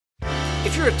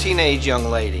If you're a teenage young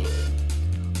lady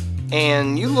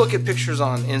and you look at pictures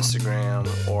on Instagram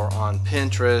or on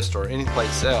Pinterest or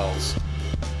anyplace else,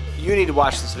 you need to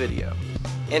watch this video.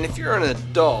 And if you're an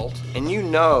adult and you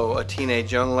know a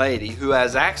teenage young lady who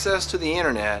has access to the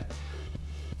internet,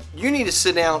 you need to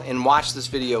sit down and watch this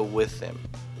video with them.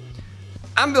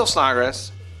 I'm Bill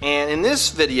Snodgrass, and in this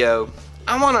video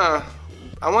I want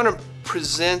to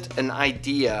present an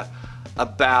idea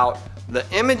about the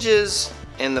images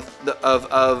and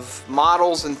of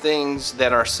models and things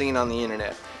that are seen on the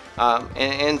internet.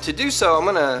 And to do so, I'm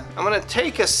gonna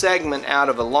take a segment out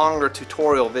of a longer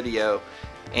tutorial video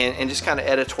and just kind of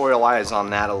editorialize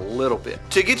on that a little bit.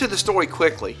 To get to the story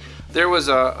quickly, there was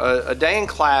a day in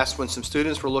class when some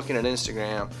students were looking at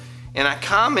Instagram, and I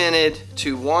commented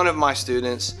to one of my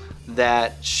students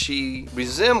that she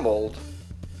resembled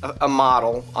a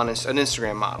model, on an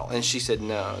Instagram model, and she said,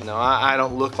 no, I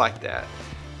don't look like that.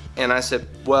 And I said,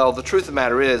 well, the truth of the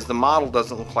matter is the model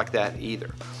doesn't look like that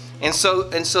either. And so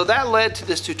that led to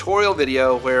this tutorial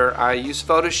video where I used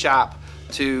Photoshop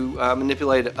to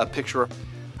manipulate a picture.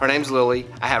 Her name's Lily.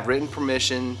 I have written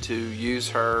permission to use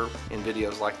her in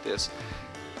videos like this.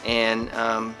 And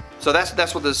so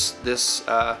that's what this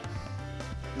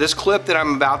clip that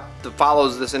I'm about to follow,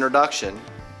 this introduction,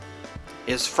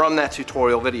 is from that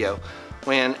tutorial video.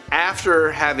 When, after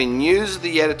having used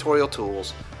the editorial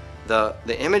tools,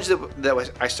 the image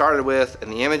that I started with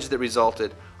and the image that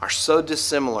resulted are so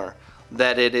dissimilar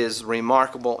that it is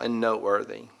remarkable and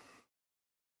noteworthy.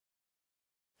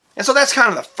 And so that's kind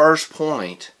of the first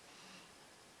point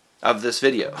of this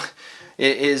video.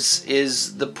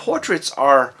 Is the portraits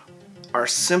are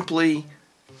simply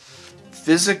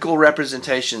physical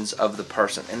representations of the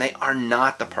person, and they are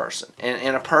not the person.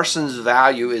 And a person's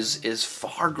value is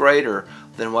far greater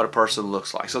than what a person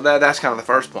looks like. So that's kind of the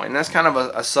first point, and that's kind of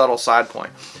a subtle side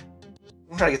point.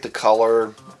 We're trying to get the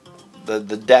color, the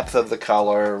depth of the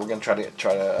color. We're going to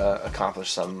try to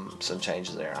accomplish some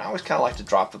changes there. I always kind of like to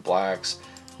drop the blacks,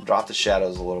 drop the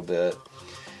shadows a little bit.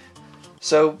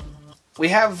 So we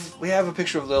have a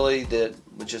picture of Lily that,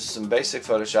 with just some basic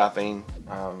photoshopping,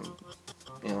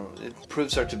 you know, it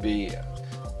proves her to be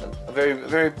a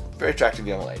very attractive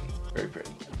young lady, very pretty.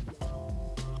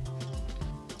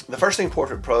 The first thing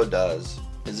Portrait Pro does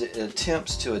is it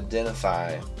attempts to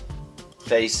identify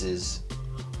faces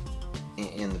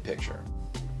in the picture.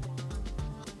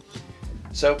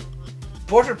 So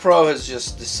Portrait Pro has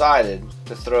just decided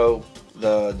to throw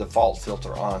the default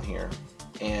filter on here,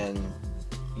 and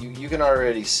you can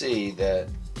already see that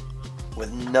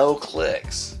with no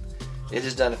clicks, it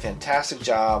has done a fantastic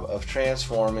job of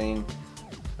transforming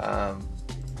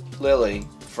Lily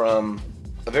from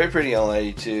a very pretty young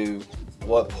lady to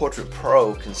what Portrait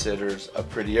Pro considers a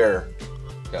prettier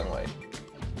young lady.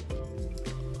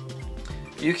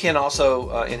 You can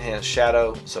also enhance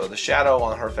shadow. So the shadow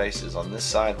on her face is on this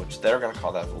side, which they're going to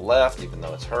call that the left, even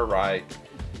though it's her right.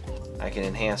 I can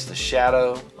enhance the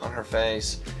shadow on her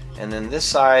face. And then this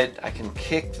side, I can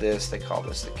kick this. They call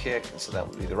this the kick. And so that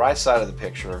would be the right side of the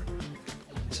picture.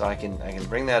 So I can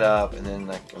bring that up, and then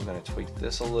I'm going to tweak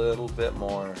this a little bit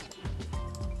more.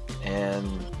 And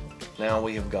now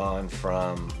we have gone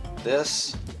from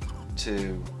this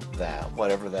to that,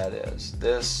 whatever that is.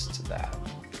 This to that.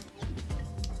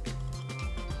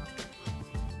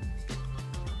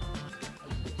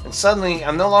 And suddenly,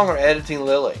 I'm no longer editing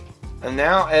Lily. I'm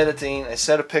now editing a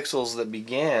set of pixels that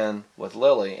began with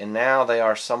Lily, and now they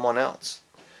are someone else.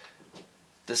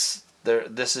 This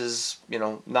is, you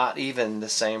know, not even the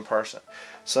same person.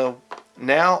 So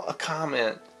now a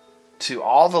comment to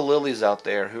all the Lilies out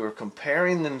there who are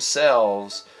comparing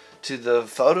themselves to the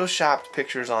photoshopped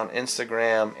pictures on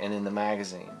Instagram and in the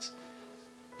magazines.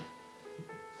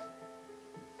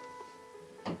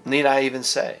 Need I even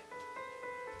say?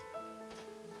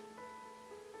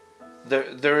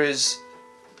 This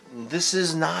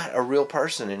is not a real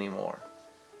person anymore.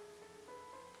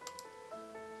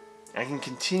 I can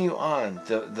continue on.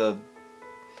 The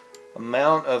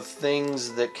amount of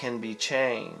things that can be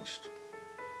changed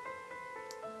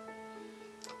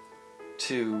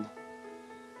to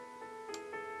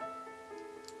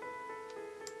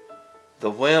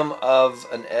the whim of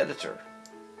an editor.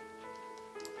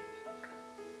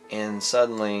 And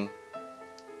suddenly,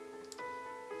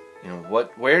 you know,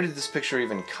 where did this picture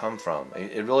even come from?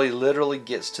 It really literally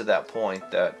gets to that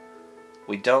point that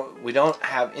we don't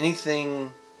have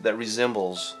anything that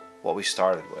resembles what we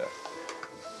started with.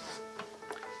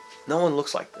 No one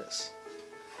looks like this.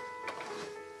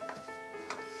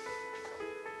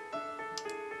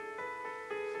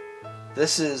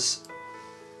 This is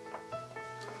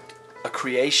a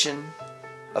creation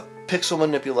of pixel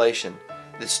manipulation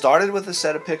It started with a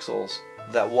set of pixels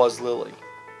that was Lily,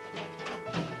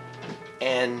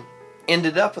 and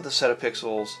ended up with a set of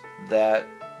pixels that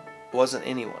wasn't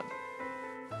anyone.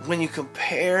 When you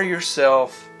compare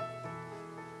yourself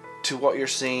to what you're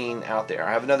seeing out there,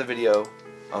 I have another video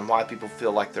on why people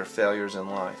feel like they're failures in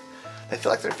life. They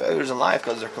feel like they're failures in life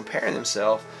because they're comparing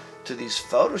themselves to these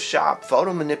Photoshop,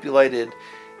 photo manipulated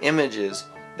images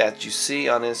that you see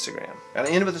on Instagram. And I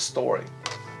end with a story.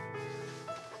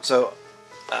 So,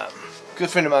 good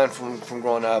friend of mine from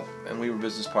growing up, and we were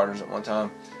business partners at one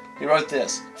time. He wrote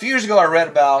this. A few years ago I read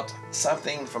about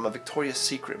something from a Victoria's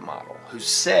Secret model who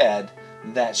said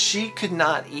that she could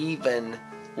not even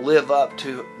live up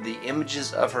to the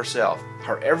images of herself.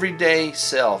 Her everyday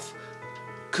self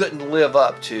couldn't live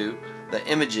up to the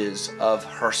images of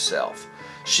herself.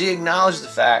 She acknowledged the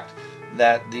fact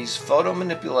that these photo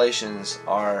manipulations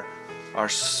are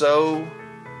so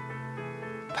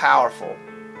powerful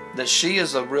that she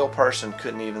as a real person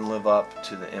couldn't even live up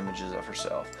to the images of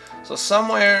herself. So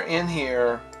somewhere in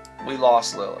here we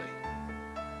lost Lily.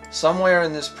 Somewhere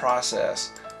in this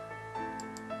process,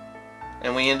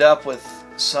 and we end up with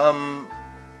some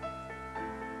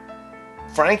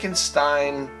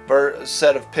Frankenstein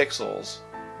set of pixels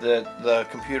that the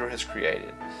computer has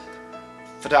created.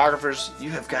 Photographers, you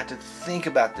have got to think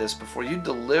about this before you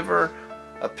deliver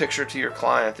a picture to your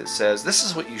client that says, this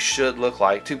is what you should look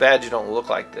like. Too bad you don't look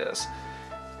like this.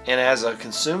 And as a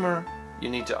consumer, you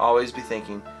need to always be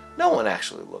thinking, no one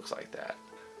actually looks like that.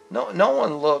 No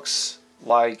one looks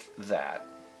like that.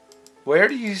 Where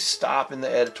do you stop in the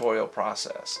editorial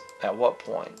process? At what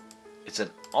point? It's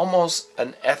almost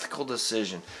an ethical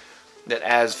decision that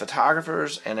as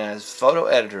photographers and as photo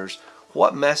editors,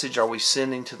 what message are we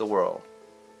sending to the world?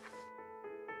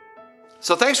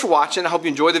 So thanks for watching. I hope you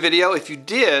enjoyed the video. If you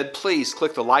did, please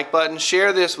click the like button.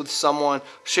 Share this with someone.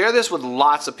 Share this with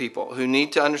lots of people who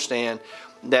need to understand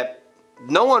that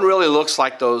no one really looks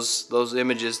like those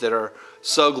images that are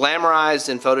so glamorized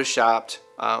and photoshopped.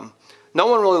 No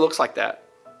one really looks like that.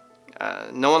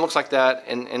 No one looks like that,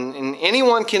 and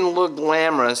anyone can look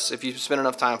glamorous if you spend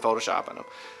enough time photoshopping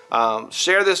them.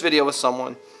 Share this video with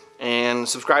someone and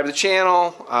subscribe to the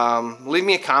channel. Leave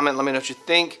me a comment. Let me know what you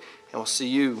think, and we'll see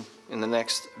you in the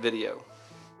next video.